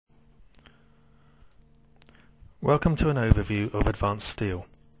Welcome to an overview of Advanced Steel,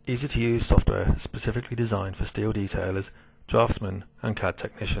 easy-to-use software specifically designed for steel detailers, draftsmen and CAD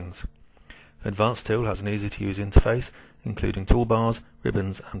technicians. Advanced Steel has an easy-to-use interface including toolbars,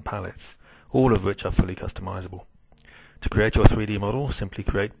 ribbons and palettes, all of which are fully customizable. To create your 3D model, simply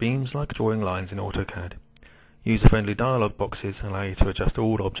create beams like drawing lines in AutoCAD. User-friendly dialog boxes allow you to adjust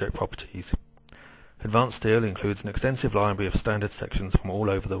all object properties. Advanced Steel includes an extensive library of standard sections from all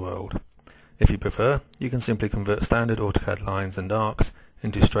over the world. If you prefer, you can simply convert standard AutoCAD lines and arcs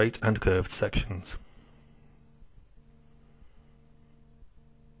into straight and curved sections.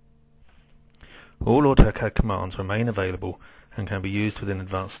 All AutoCAD commands remain available and can be used within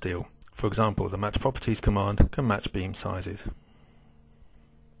Advanced Steel. For example, the Match Properties command can match beam sizes.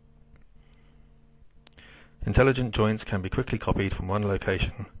 Intelligent joints can be quickly copied from one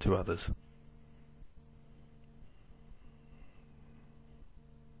location to others.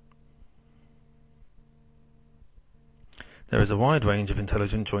 There is a wide range of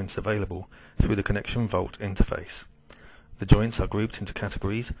intelligent joints available through the Connection Vault interface. The joints are grouped into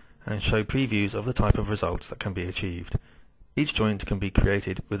categories and show previews of the type of results that can be achieved. Each joint can be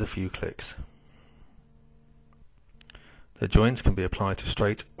created with a few clicks. The joints can be applied to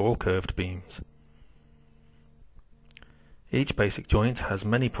straight or curved beams. Each basic joint has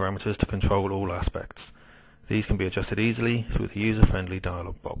many parameters to control all aspects. These can be adjusted easily through the user-friendly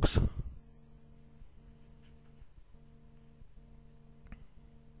dialog box.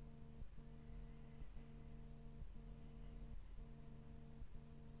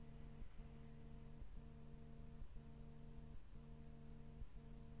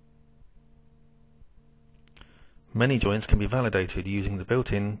 Many joints can be validated using the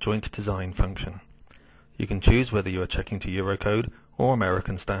built-in Joint Design function. You can choose whether you are checking to Eurocode or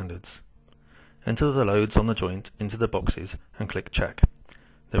American standards. Enter the loads on the joint into the boxes and click Check.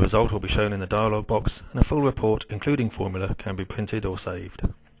 The result will be shown in the dialog box and a full report including formula can be printed or saved.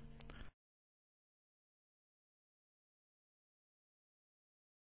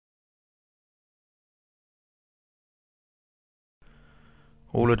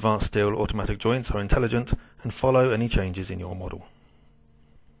 All Advanced Steel automatic joints are intelligent and follow any changes in your model.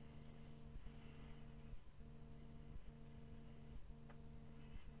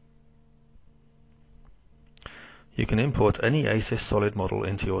 You can import any ASYS solid model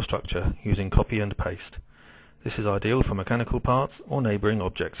into your structure using copy and paste. This is ideal for mechanical parts or neighbouring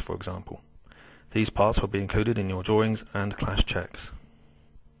objects, for example. These parts will be included in your drawings and clash checks.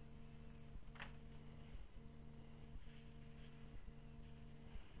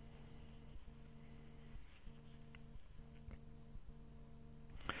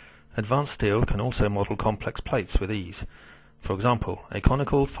 Advanced Steel can also model complex plates with ease. For example, a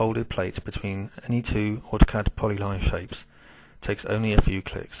conical folded plate between any two AutoCAD polyline shapes takes only a few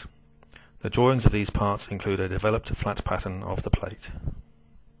clicks. The drawings of these parts include a developed flat pattern of the plate.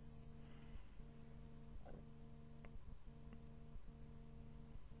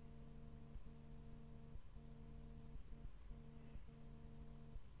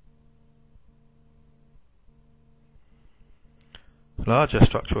 Larger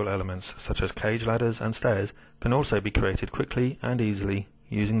structural elements such as cage ladders and stairs can also be created quickly and easily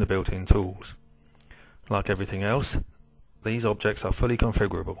using the built-in tools. Like everything else, these objects are fully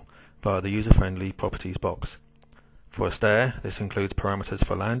configurable via the user-friendly Properties box. For a stair, this includes parameters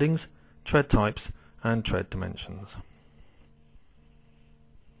for landings, tread types and tread dimensions.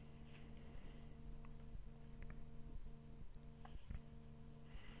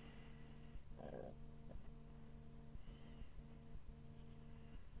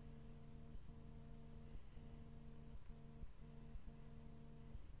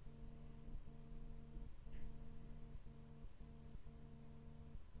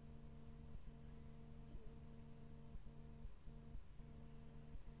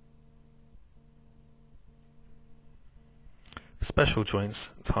 Special joints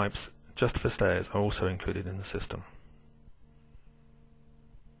types just for stairs are also included in the system.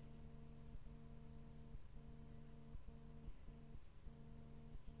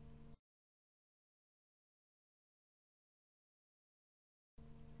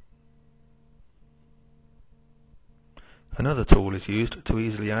 Another tool is used to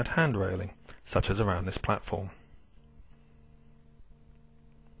easily add hand railing, such as around this platform.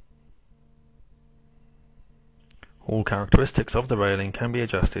 All characteristics of the railing can be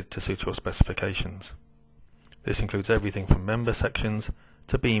adjusted to suit your specifications. This includes everything from member sections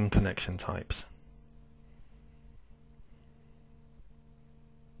to beam connection types.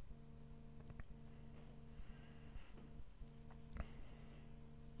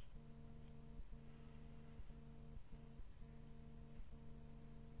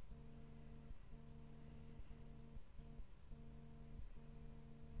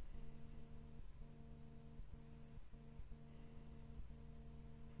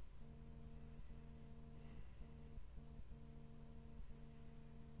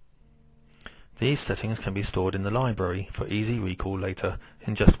 These settings can be stored in the library for easy recall later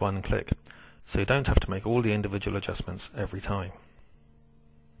in just one click, so you don't have to make all the individual adjustments every time.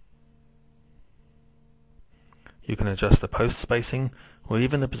 You can adjust the post spacing or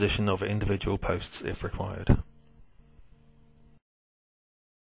even the position of individual posts if required.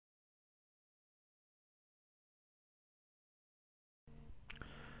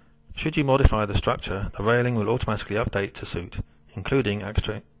 Should you modify the structure, the railing will automatically update to suit, including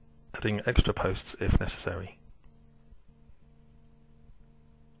adding extra posts if necessary.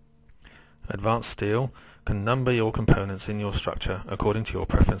 Advanced Steel can number your components in your structure according to your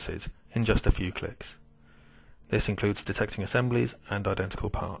preferences in just a few clicks. This includes detecting assemblies and identical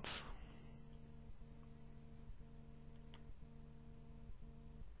parts.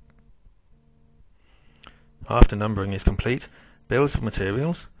 After numbering is complete, bills of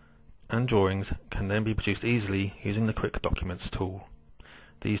materials and drawings can then be produced easily using the Quick Documents tool.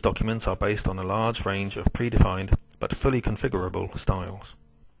 These documents are based on a large range of predefined but fully configurable styles.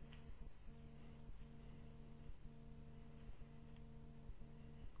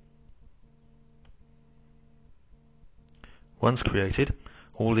 Once created,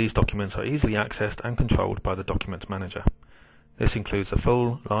 all these documents are easily accessed and controlled by the Document Manager. This includes a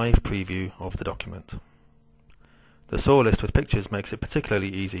full live preview of the document. The saw list with pictures makes it particularly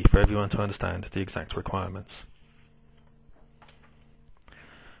easy for everyone to understand the exact requirements.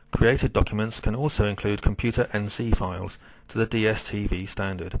 Created documents can also include computer NC files to the DSTV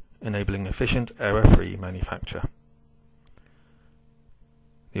standard, enabling efficient, error-free manufacture.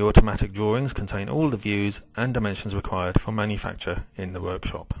 The automatic drawings contain all the views and dimensions required for manufacture in the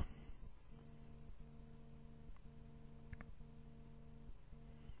workshop.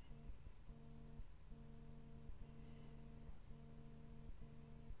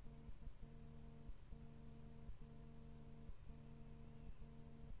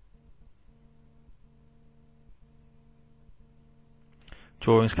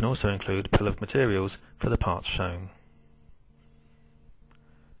 Drawings can also include bill of materials for the parts shown.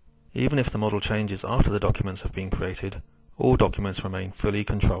 Even if the model changes after the documents have been created, all documents remain fully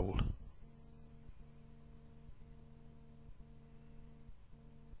controlled.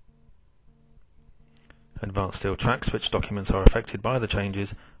 Advanced Steel tracks which documents are affected by the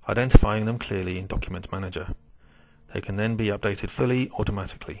changes, identifying them clearly in Document Manager. They can then be updated fully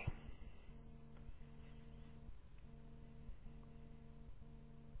automatically.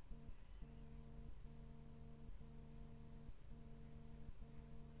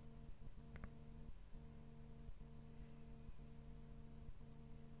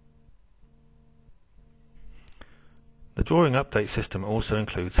 The drawing update system also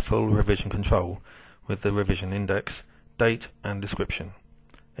includes full revision control with the revision index, date and description.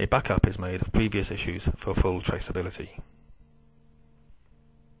 A backup is made of previous issues for full traceability.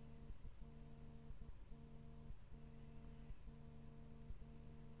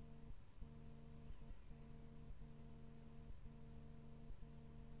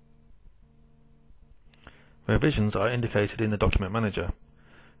 Revisions are indicated in the Document Manager.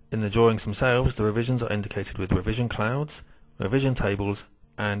 In the drawings themselves, the revisions are indicated with revision clouds, revision tables,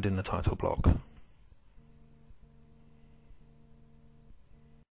 and in the title block.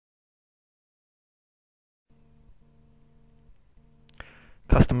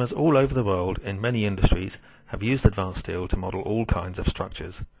 Customers all over the world in many industries have used Advanced Steel to model all kinds of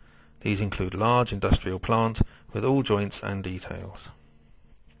structures. These include large industrial plant with all joints and details.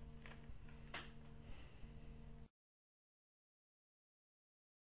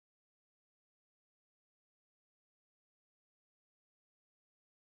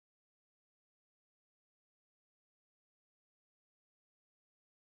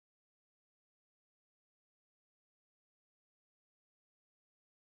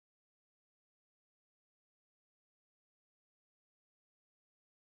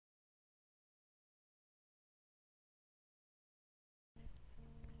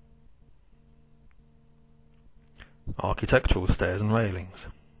 Architectural stairs and railings.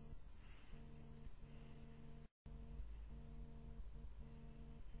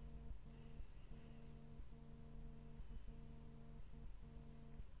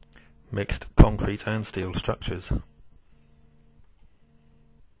 Mixed concrete and steel structures.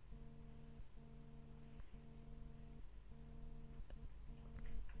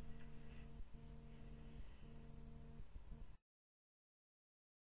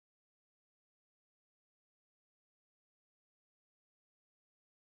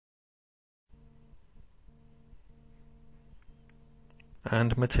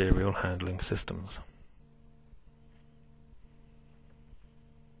 And material handling systems.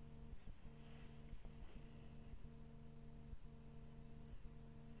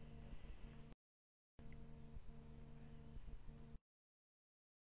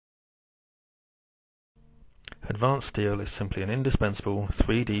 Advanced Steel is simply an indispensable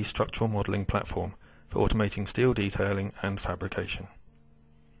 3D structural modelling platform for automating steel detailing and fabrication.